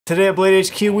Today at Blade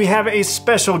HQ, we have a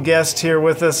special guest here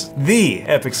with us, the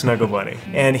Epic Snuggle Bunny.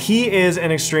 And he is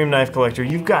an extreme knife collector.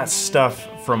 You've got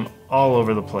stuff from all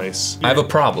over the place. I have a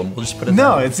problem, we'll just put it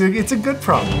No, that way. it's a good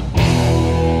problem.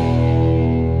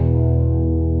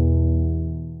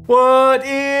 What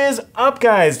is up,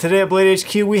 guys? Today at Blade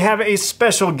HQ, we have a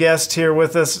special guest here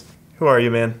with us. Who are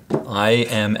you, man? I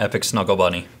am Epic Snuggle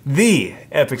Bunny. The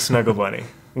Epic Snuggle Bunny.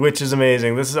 Which is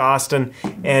amazing. This is Auston,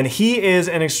 and he is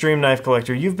an extreme knife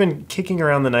collector. You've been kicking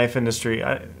around the knife industry,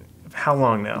 how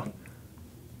long now?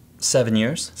 7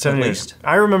 years, 7 at years. least.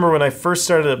 I remember when I first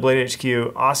started at Blade HQ,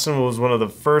 Auston was one of the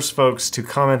first folks to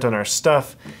comment on our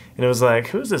stuff, and it was like,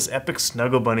 who's this Epic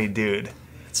Snuggle Bunny dude?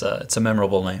 It's a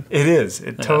memorable name. It is.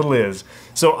 It totally is.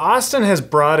 So Auston has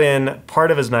brought in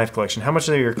part of his knife collection. How much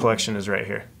of your collection is right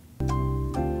here?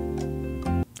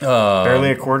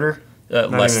 Barely a quarter?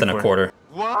 Less than a quarter.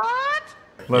 What?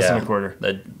 Less than a quarter.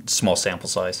 A small sample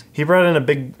size. He brought in a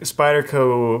big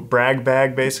Spyderco brag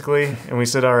bag, basically, and we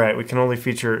said, all right, we can only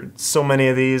feature so many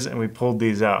of these, and we pulled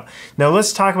these out. Now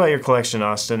let's talk about your collection,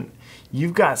 Auston.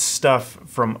 You've got stuff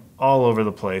from all over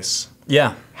the place.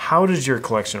 Yeah. How does your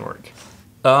collection work?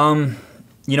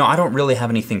 You know, I don't really have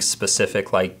anything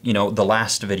specific, like, you know, the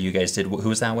last video you guys did, who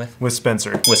was that with? With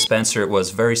Spencer. With Spencer, it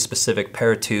was very specific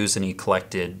pair of twos, and he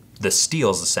collected the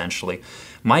steels, essentially.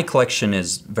 My collection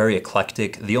is very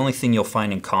eclectic. The only thing you'll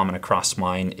find in common across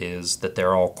mine is that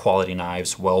they're all quality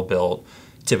knives, well built,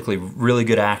 typically really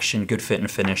good action, good fit and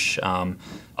finish.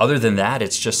 Other than that,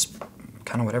 it's just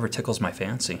kind of whatever tickles my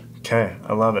fancy. Okay,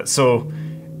 I love it. So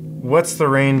what's the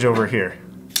range over here?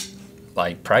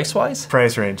 Like price-wise?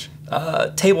 Price range.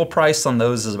 Table price on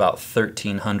those is about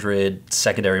 $1,300.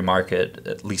 Secondary market,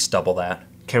 at least double that.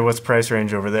 Okay, what's price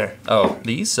range over there? Oh,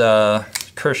 these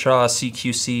Kershaw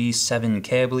CQC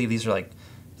 7K, I believe these are like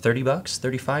 30 bucks,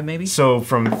 35 maybe? So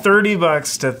from 30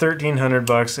 bucks to 1,300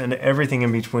 bucks and everything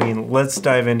in between, let's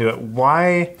dive into it.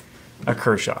 Why a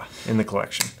Kershaw in the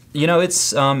collection? You know,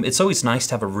 it's always nice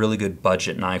to have a really good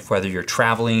budget knife, whether you're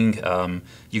traveling,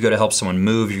 you go to help someone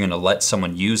move, you're gonna let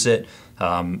someone use it,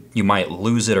 you might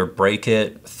lose it or break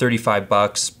it, 35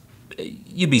 bucks,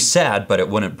 you'd be sad, but it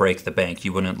wouldn't break the bank.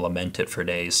 You wouldn't lament it for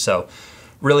days. So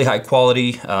really high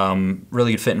quality,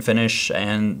 really good fit and finish,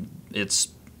 and it's,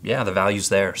 yeah, the value's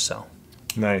there, so.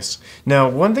 Nice. Now,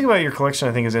 one thing about your collection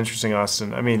I think is interesting,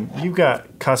 Auston. I mean, you've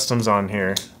got customs on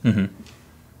here. Mm-hmm.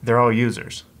 They're all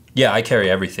users. Yeah, I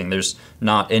carry everything. There's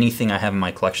not anything I have in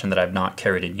my collection that I've not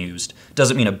carried and used.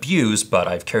 Doesn't mean abused, but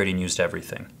I've carried and used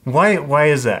everything. Why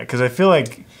is that? Because I feel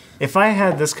like if I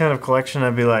had this kind of collection,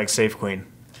 I'd be like Safe Queen.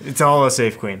 It's all a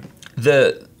Safe Queen.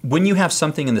 When you have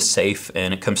something in the safe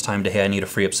and it comes time to, hey, I need to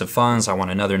free up some funds, I want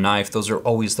another knife, those are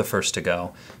always the first to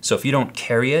go. So if you don't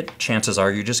carry it, chances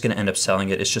are you're just gonna end up selling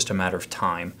it. It's just a matter of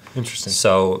time. Interesting.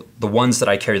 So the ones that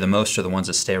I carry the most are the ones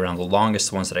that stay around the longest.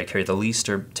 The ones that I carry the least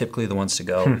are typically the ones to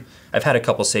go. I've had a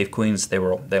couple Safe Queens, they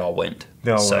all went.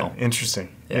 They all went. Interesting.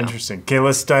 Yeah. Interesting. Okay,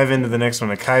 let's dive into the next one,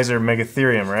 the Kaiser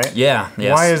Megatherium, right? Yeah.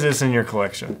 Yes. Why is this in your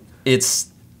collection?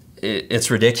 It's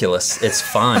ridiculous. It's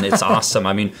fun. It's awesome.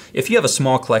 I mean, if you have a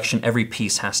small collection, every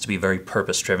piece has to be very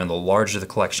purpose-driven. The larger the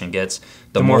collection gets,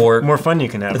 the more fun you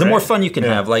can have. The more fun you can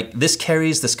have. Like this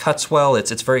carries, this cuts well.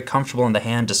 It's very comfortable in the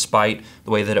hand, despite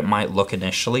the way that it might look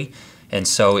initially. And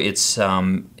so it's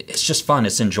just fun.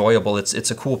 It's enjoyable. It's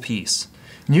a cool piece.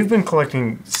 You've been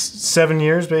collecting 7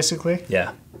 years, basically.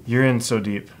 Yeah. You're in so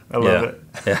deep. I love it.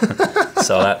 Yeah.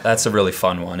 So that's a really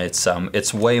fun one.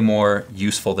 It's way more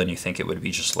useful than you think it would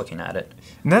be just looking at it.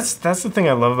 And that's the thing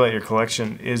I love about your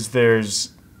collection is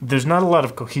there's not a lot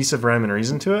of cohesive rhyme and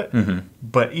reason to it,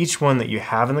 but each one that you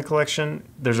have in the collection,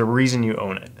 there's a reason you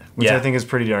own it, which I think is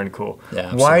pretty darn cool.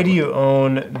 Yeah, why do you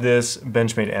own this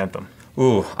Benchmade Anthem?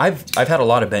 Ooh, I've had a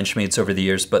lot of Benchmades over the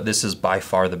years, but this is by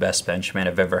far the best Benchmade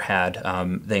I've ever had.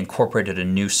 They incorporated a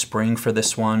new spring for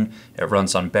this one. It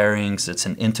runs on bearings. It's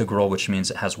an integral, which means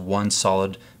it has one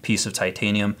solid piece of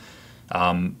titanium.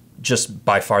 Just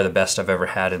by far the best I've ever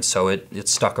had, and so it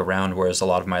stuck around, whereas a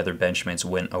lot of my other Benchmades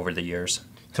went over the years.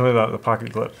 Tell me about the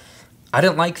pocket clip. I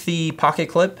didn't like the pocket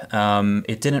clip.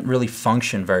 It didn't really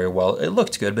function very well. It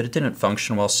looked good, but it didn't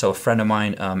function well. So a friend of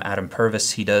mine, Adam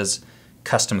Purvis, he does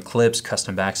custom clips,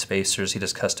 custom back spacers, he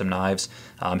does custom knives.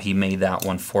 He made that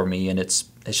one for me, and it's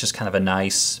just kind of a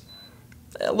nice,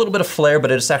 a little bit of flair, but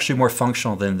it's actually more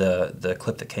functional than the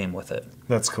clip that came with it.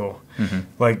 That's cool.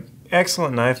 Like,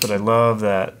 excellent knife, but I love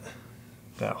that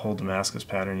whole Damascus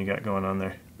pattern you got going on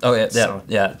there. Oh yeah,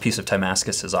 yeah, piece of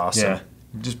Damascus is awesome. Yeah,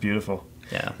 just beautiful.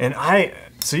 Yeah. And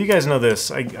so you guys know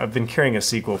this, I've been carrying a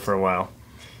sequel for a while,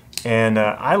 and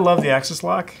I love the Axis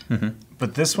lock,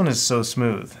 But this one is so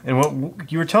smooth. And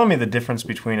what you were telling me the difference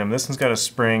between them. This one's got a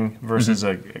spring versus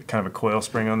a kind of a coil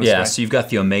spring on this guy. Yeah, so you've got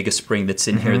the Omega spring that's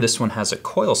in here. This one has a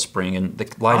coil spring, and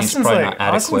the lighting's probably not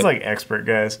adequate. Austin's like expert,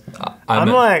 guys. I'm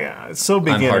like so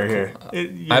beginner here.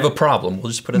 I have a problem.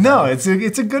 We'll just put it No, it's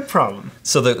a good problem.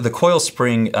 So the coil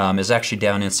spring is actually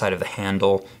down inside of the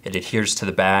handle. It adheres to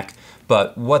the back.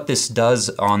 But what this does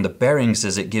on the bearings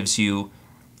is it gives you,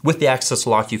 with the access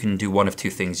lock, you can do one of two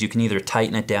things. You can either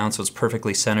tighten it down so it's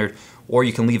perfectly centered, or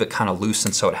you can leave it kind of loose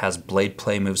and so it has blade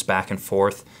play, moves back and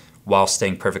forth while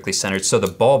staying perfectly centered. So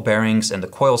the ball bearings and the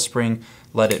coil spring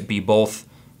let it be both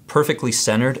perfectly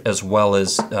centered as well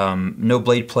as no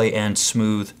blade play and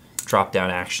smooth drop down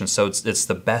action. So it's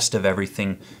the best of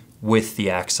everything with the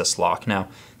access lock. Now,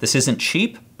 this isn't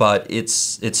cheap, but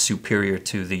it's superior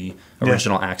to the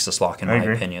original access lock in my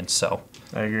opinion. So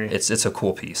I agree. It's a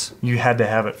cool piece. You had to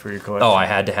have it for your collection. Oh, I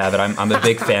had to have it. I'm a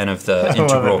big fan of the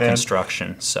integral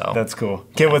construction. So that's cool.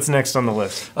 Okay, what's next on the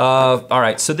list? All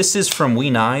right, so this is from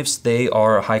We Knives. They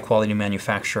are a high quality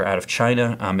manufacturer out of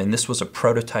China, and this was a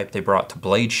prototype they brought to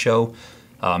Blade Show.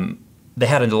 They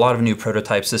had a lot of new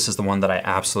prototypes. This is the one that I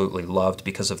absolutely loved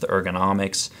because of the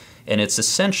ergonomics. And it's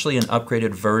essentially an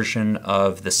upgraded version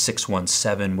of the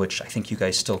 617, which I think you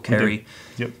guys still carry.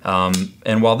 Yep.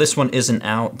 And while this one isn't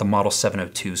out, the Model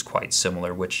 702 is quite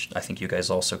similar, which I think you guys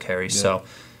also carry. Yep. So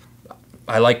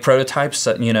I like prototypes,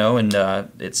 you know, and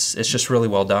it's just really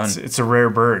well done. It's a rare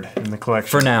bird in the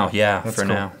collection. For now, yeah, That's for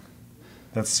cool. now.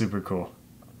 That's super cool.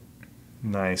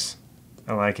 Nice.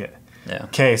 I like it. Yeah.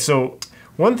 Okay, so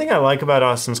one thing I like about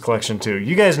Austin's collection too,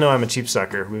 you guys know I'm a cheap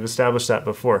sucker. We've established that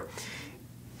before.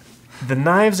 The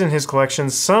knives in his collection,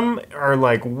 some are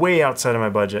like way outside of my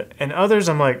budget, and others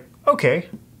I'm like, okay,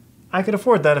 I could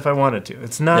afford that if I wanted to.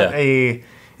 It's not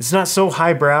it's not so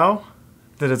highbrow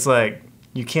that it's like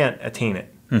you can't attain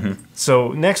it.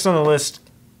 So next on the list,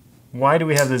 why do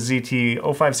we have the ZT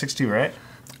 0562, right?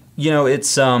 You know,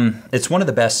 it's one of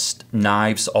the best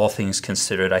knives, all things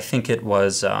considered. I think it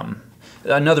was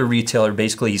another retailer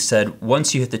basically he said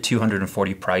once you hit the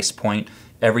 240 price point,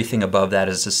 everything above that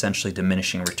is essentially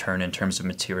diminishing return in terms of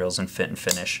materials and fit and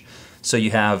finish. So you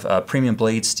have premium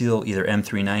blade steel, either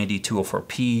M390,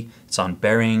 204P. It's on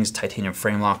bearings, titanium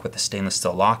frame lock with a stainless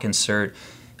steel lock insert,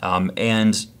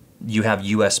 and you have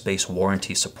U.S.-based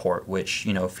warranty support, which,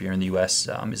 you know, if you're in the U.S.,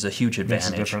 is a huge advantage.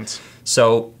 Makes a difference.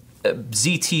 So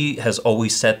ZT has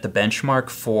always set the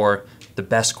benchmark for the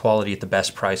best quality at the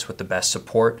best price with the best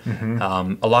support.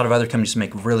 A lot of other companies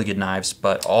make really good knives,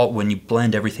 but when you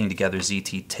blend everything together,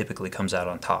 ZT typically comes out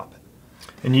on top.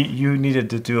 And you needed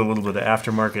to do a little bit of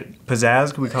aftermarket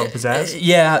pizzazz. Can we call it pizzazz?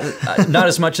 Yeah, not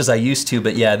as much as I used to,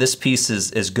 but yeah, this piece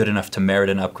is good enough to merit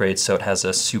an upgrade. So it has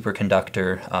a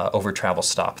superconductor over travel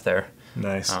stop there.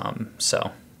 Nice.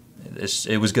 So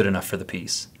it was good enough for the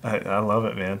piece. I love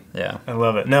it, man. Yeah, I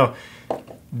love it. Now,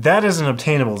 that is an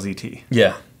obtainable ZT.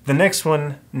 Yeah. The next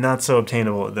one, not so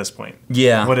obtainable at this point.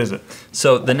 Yeah. What is it?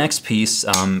 So the next piece,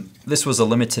 this was a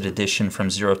limited edition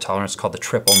from Zero Tolerance called the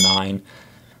 999.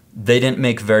 They didn't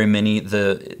make very many.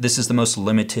 This is the most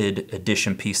limited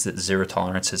edition piece that Zero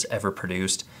Tolerance has ever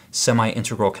produced.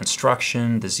 Semi-integral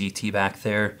construction, the ZT back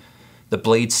there. The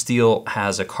blade steel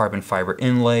has a carbon fiber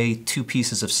inlay, 2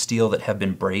 pieces of steel that have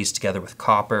been brazed together with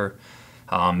copper,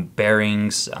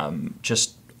 bearings,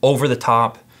 just over the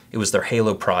top. It was their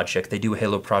Halo project. They do a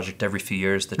Halo project every few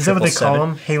years. Is that what they call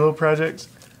them? Halo projects?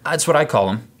 That's what I call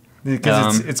them.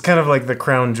 Because it's kind of like the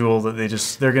crown jewel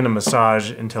that they're going to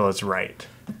massage until it's right.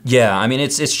 Yeah, I mean,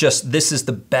 it's just, this is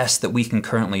the best that we can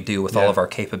currently do with all of our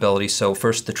capabilities. So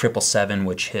first the 777,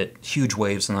 which hit huge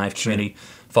waves in the knife community,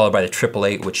 followed by the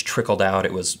 888, which trickled out.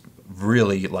 It was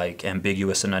really like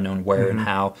ambiguous and unknown where and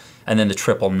how. And then the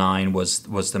 999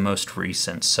 was the most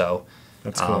recent. So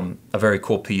that's cool. A very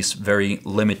cool piece, very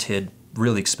limited,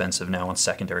 really expensive now on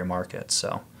secondary market.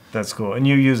 So that's cool. And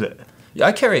you use it?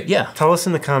 I carry it, yeah. Tell us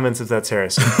in the comments if that's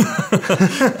heresy.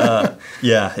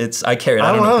 Yeah, I carry it.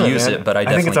 I don't abuse it, but I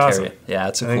definitely carry it. Yeah,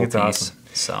 it's a cool piece. Awesome.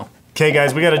 So. Okay,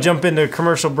 guys, we got to jump into a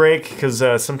commercial break because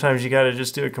sometimes you got to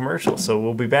just do a commercial. So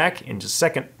we'll be back in just a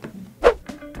second.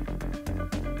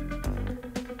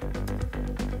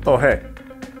 Oh, hey.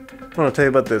 I want to tell you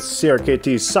about this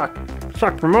CRKT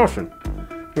sock promotion.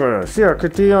 You want a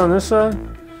CRKT on this side?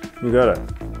 You got a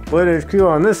Blade HQ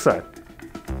on this side.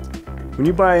 When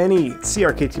you buy any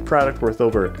CRKT product worth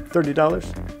over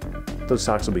 $30, those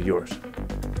socks will be yours.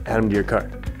 Add them to your cart.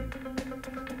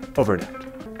 Over and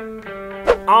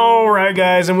out. All right,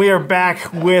 guys, and we are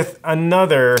back with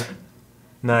another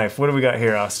knife. What do we got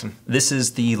here, Auston? This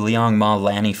is the Liang Ma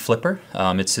Lanny Flipper.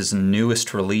 It's his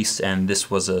newest release, and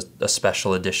this was a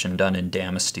special edition done in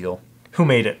Damasteel. Who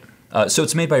made it? So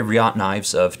it's made by Riot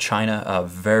Knives of China, a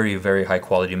very, very high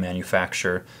quality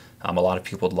manufacturer. A lot of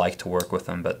people would like to work with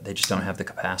them, but they just don't have the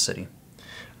capacity.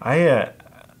 I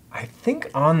think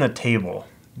on the table,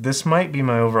 this might be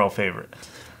my overall favorite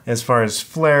as far as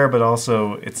flair, but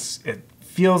also it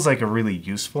feels like a really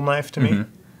useful knife to me.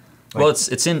 Like, well,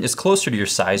 it's closer to your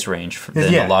size range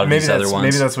than a lot of these other ones.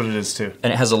 Maybe that's what it is too.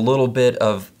 And it has a little bit.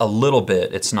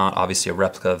 It's not obviously a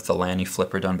replica of the Lanny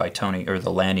flipper done by Tony, or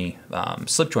the Lanny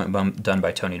slip joint done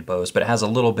by Tony DeBose, but it has a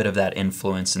little bit of that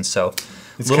influence, and so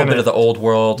a little bit of the old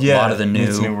world, a lot of the new.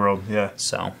 It's new world, yeah.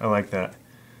 So I like that.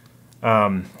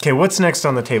 Okay, what's next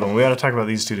on the table? We got to talk about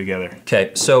these two together.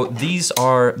 Okay, so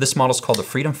this model's called the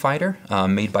Freedom Fighter,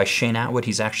 made by Shane Atwood.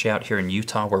 He's actually out here in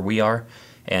Utah where we are.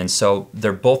 And so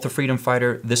they're both the Freedom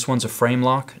Fighter. This one's a frame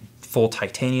lock, full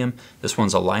titanium. This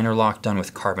one's a liner lock done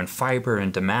with carbon fiber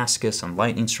and Damascus and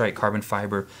lightning strike carbon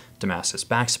fiber, Damascus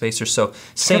backspacer. So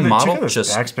same model, check out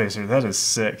this backspacer. That is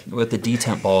sick. With the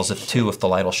detent balls, if the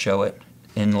light will show it.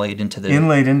 Inlaid into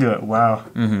it. Wow,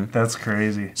 that's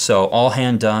crazy. So all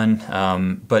hand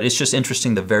done, but it's just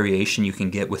interesting the variation you can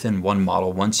get within one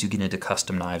model once you get into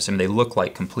custom knives. I mean, they look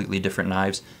like completely different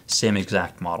knives, same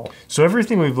exact model. So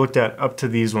everything we've looked at up to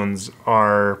these ones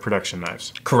are production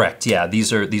knives. Correct. Yeah,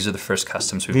 these are the first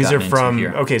customs we've gotten into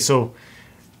here. Okay, so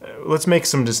let's make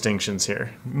some distinctions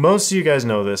here. Most of you guys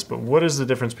know this, but what is the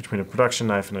difference between a production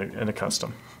knife and a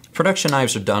custom? Production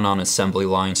knives are done on assembly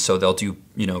lines, so they'll do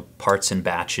parts in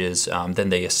batches. Then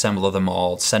they assemble them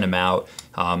all, send them out.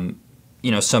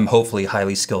 Some hopefully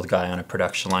highly skilled guy on a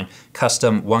production line.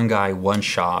 Custom, one guy, one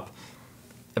shop,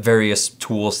 various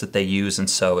tools that they use, and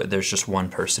so there's just one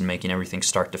person making everything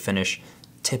start to finish.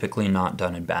 Typically not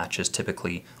done in batches,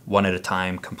 typically one at a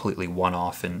time, completely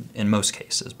one-off in most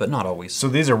cases, but not always. So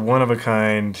these are one of a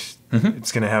kind.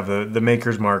 It's going to have the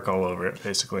maker's mark all over it,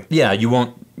 basically. Yeah, you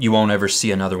won't ever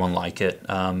see another one like it,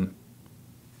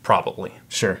 probably.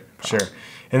 Sure.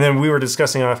 And then we were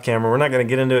discussing off camera, we're not going to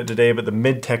get into it today, but the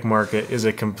mid-tech market is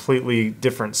a completely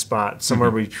different spot,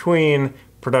 somewhere between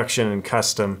production and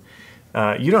custom.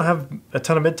 You don't have a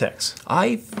ton of mid-techs.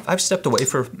 I've stepped away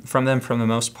from them for the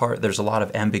most part. There's a lot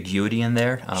of ambiguity in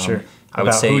there. Sure. I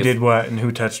would say who did what and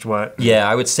who touched what. Yeah,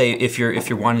 I would say if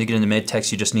you're wanting to get into mid-techs,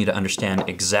 you just need to understand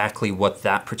exactly what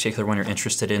that particular one you're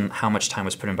interested in, how much time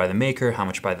was put in by the maker, how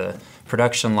much by the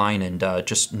production line, and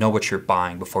just know what you're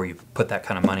buying before you put that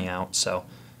kind of money out. So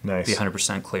nice. Be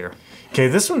 100% clear. Okay,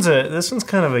 this one's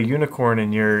kind of a unicorn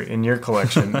in your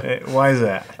collection. Why is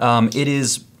that? It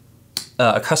is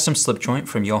a custom slip joint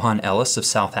from Johan Ellis of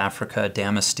South Africa,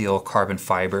 Damas steel, carbon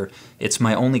fiber. It's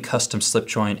my only custom slip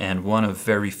joint and one of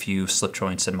very few slip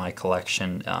joints in my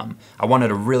collection. I wanted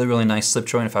a really, really nice slip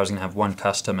joint if I was going to have one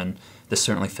custom, and this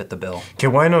certainly fit the bill. Okay,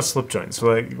 why no slip joints?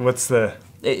 So what's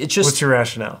your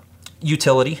rationale?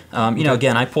 Utility.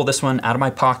 Again, I pull this one out of my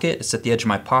pocket. It's at the edge of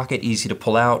my pocket, easy to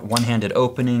pull out. One-handed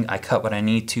opening, I cut what I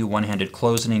need to. One-handed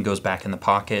closing and goes back in the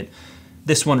pocket.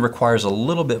 This one requires a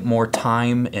little bit more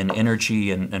time and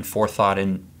energy and forethought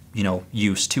and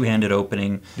use. Two-handed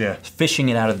opening, fishing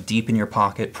it out of deep in your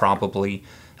pocket probably,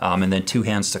 and then two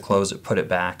hands to close it, put it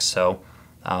back. So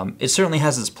it certainly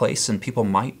has its place, and people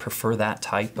might prefer that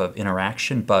type of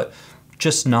interaction, but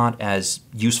just not as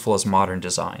useful as modern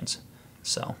designs.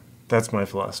 So that's my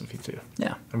philosophy too.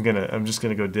 Yeah, I'm just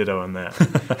gonna go ditto on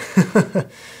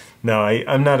that. No,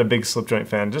 I'm not a big slip joint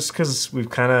fan, just because we've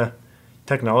kind of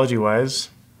technology-wise,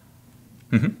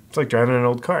 it's like driving an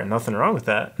old car. Nothing wrong with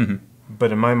that.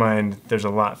 But in my mind, there's a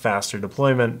lot faster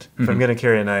deployment. If I'm going to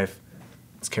carry a knife,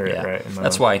 let's carry it right.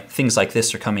 That's why things like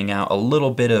this are coming out. A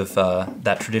little bit of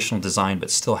that traditional design, but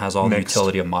still has all the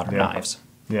utility of modern knives.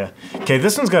 Yeah. Okay,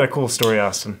 this one's got a cool story,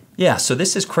 Auston. Yeah, so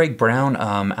this is Craig Brown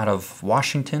out of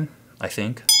Washington, I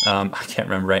think. I can't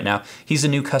remember right now. He's a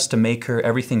new custom maker.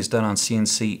 Everything's done on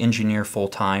CNC, engineer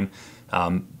full-time.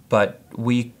 But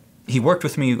he worked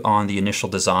with me on the initial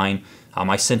design.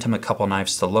 I sent him a couple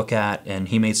knives to look at, and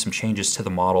he made some changes to the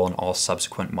model and all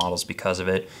subsequent models because of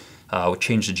it. We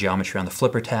changed the geometry on the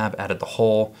flipper tab, added the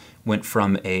hole, went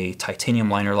from a titanium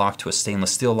liner lock to a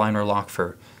stainless steel liner lock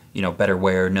for better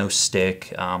wear, no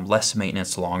stick, less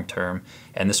maintenance long term.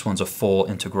 And this one's a full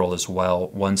integral as well,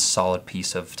 one solid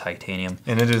piece of titanium.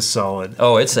 And it is solid.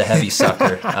 Oh, it's a heavy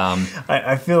sucker.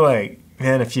 I feel like,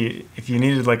 man, if you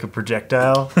needed like a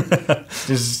projectile,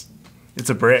 it's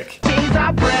a brick.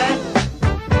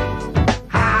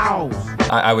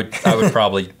 I would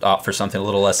probably opt for something a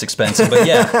little less expensive, but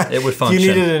yeah, it would function.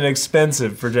 You needed an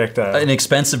expensive projectile. An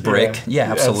expensive brick, yeah,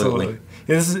 absolutely.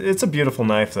 It's a beautiful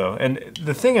knife, though. And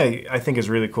the thing I think is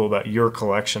really cool about your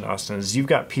collection, Auston, is you've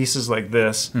got pieces like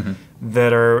this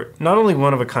that are not only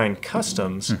one-of-a-kind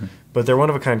customs, but they're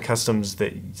one-of-a-kind customs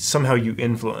that somehow you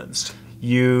influenced.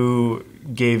 You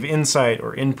gave insight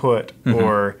or input,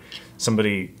 or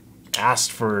somebody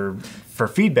asked for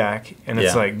feedback, and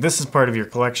it's like, this is part of your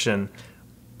collection,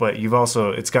 but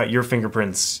it's got your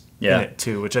fingerprints in it,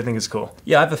 too, which I think is cool.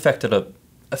 Yeah, I've affected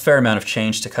a fair amount of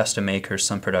change to custom makers,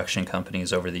 some production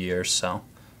companies over the years, so.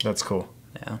 That's cool.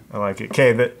 Yeah. I like it.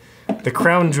 Okay, the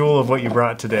crown jewel of what you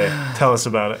brought today. Tell us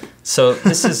about it. So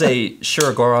this is a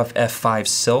Shirogorov F5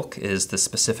 Silk is the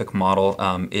specific model.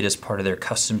 It is part of their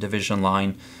custom division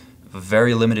line.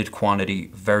 Very limited quantity,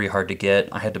 very hard to get.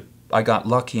 I got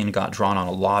lucky and got drawn on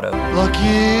a lotto. Lucky!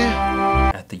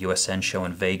 At the USN show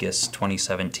in Vegas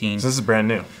 2017. So this is brand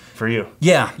new for you.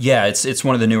 Yeah, it's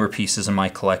one of the newer pieces in my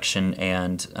collection,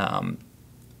 and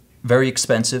very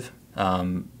expensive.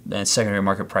 And secondary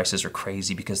market prices are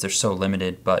crazy because they're so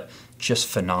limited, but just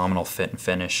phenomenal fit and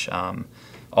finish.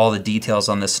 All the details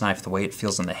on this knife, the way it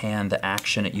feels in the hand, the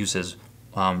action, it uses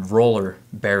roller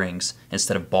bearings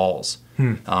instead of balls.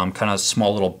 Kind of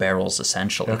small little barrels,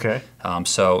 essentially. Okay.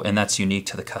 And that's unique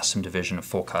to the custom division of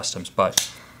full customs,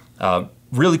 but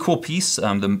really cool piece,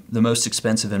 the most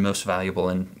expensive and most valuable,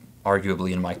 and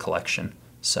arguably in my collection.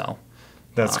 So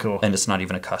that's cool. And it's not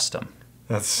even a custom.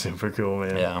 That's super cool,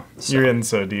 man. Yeah. You're in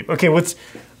so deep. Okay, what's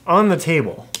on the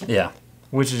table? Yeah.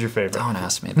 Which is your favorite? Don't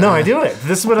ask me that. No, I do it.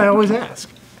 This is what I always ask.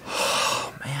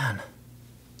 Oh, man.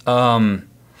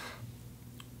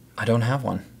 I don't have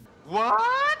one.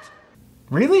 What?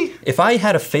 Really? If I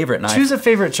had a favorite knife... Choose a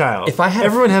favorite child.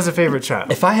 Everyone has a favorite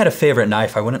child. If I had a favorite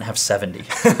knife, I wouldn't have 70.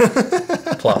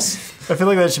 Plus. I feel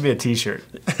like that should be a t-shirt.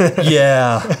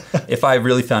 Yeah. If I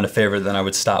really found a favorite, then I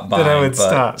would stop buying. Then I would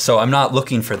stop. So I'm not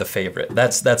looking for the favorite.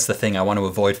 That's the thing. I want to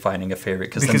avoid finding a favorite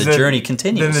because then the journey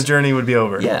continues. Then the journey would be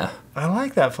over. Yeah. I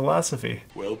like that philosophy.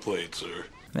 Well played, sir.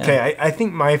 Yeah. Okay, I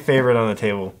think my favorite on the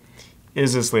table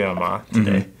is this Lianma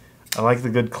today. I like the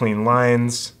good clean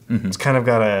lines. It's kind of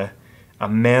got a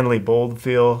manly, bold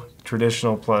feel,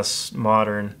 traditional plus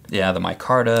modern. Yeah, the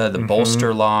micarta, the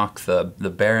bolster lock, the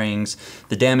bearings.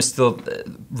 The dam is still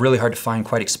really hard to find,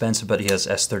 quite expensive, but he has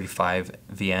S35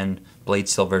 VN blade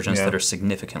steel versions that are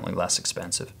significantly less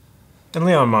expensive. And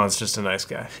Lianma is just a nice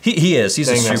guy. He is. He's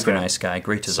a super nice guy.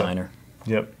 Great designer.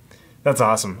 Yep. That's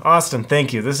awesome. Auston,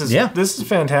 thank you. This is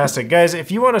fantastic. Guys,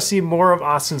 if you want to see more of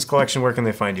Auston's collection, where can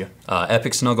they find you?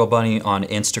 epicsnugglebunny on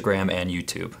Instagram and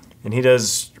YouTube. And he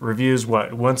does reviews,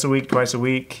 what, once a week, twice a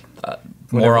week?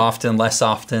 More often, less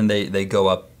often. They go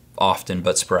up often,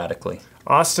 but sporadically.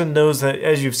 Auston knows that,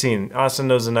 as you've seen, Auston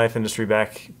knows the knife industry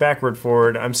backward,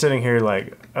 forward. I'm sitting here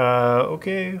like,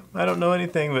 okay, I don't know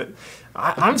anything, but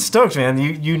I'm stoked, man.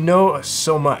 You know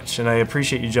so much, and I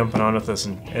appreciate you jumping on with us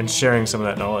and sharing some of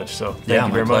that knowledge. So thank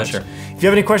you very much. If you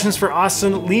have any questions for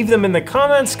Auston, leave them in the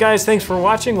comments. Guys, thanks for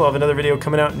watching. We'll have another video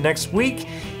coming out next week.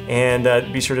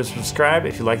 And be sure to subscribe.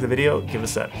 If you like the video, give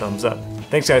us that thumbs up.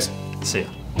 Thanks, guys. See ya.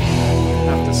 I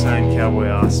have to sign Cowboy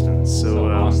Auston. So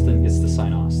Auston gets to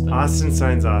sign Auston. Auston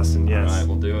signs Auston, yes. All right,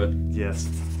 we'll do it. Yes.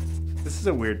 This is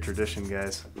a weird tradition,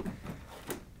 guys.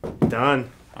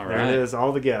 Done. All there right. it is,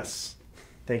 all the guests.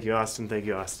 Thank you, Auston. Thank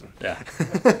you, Auston. Yeah.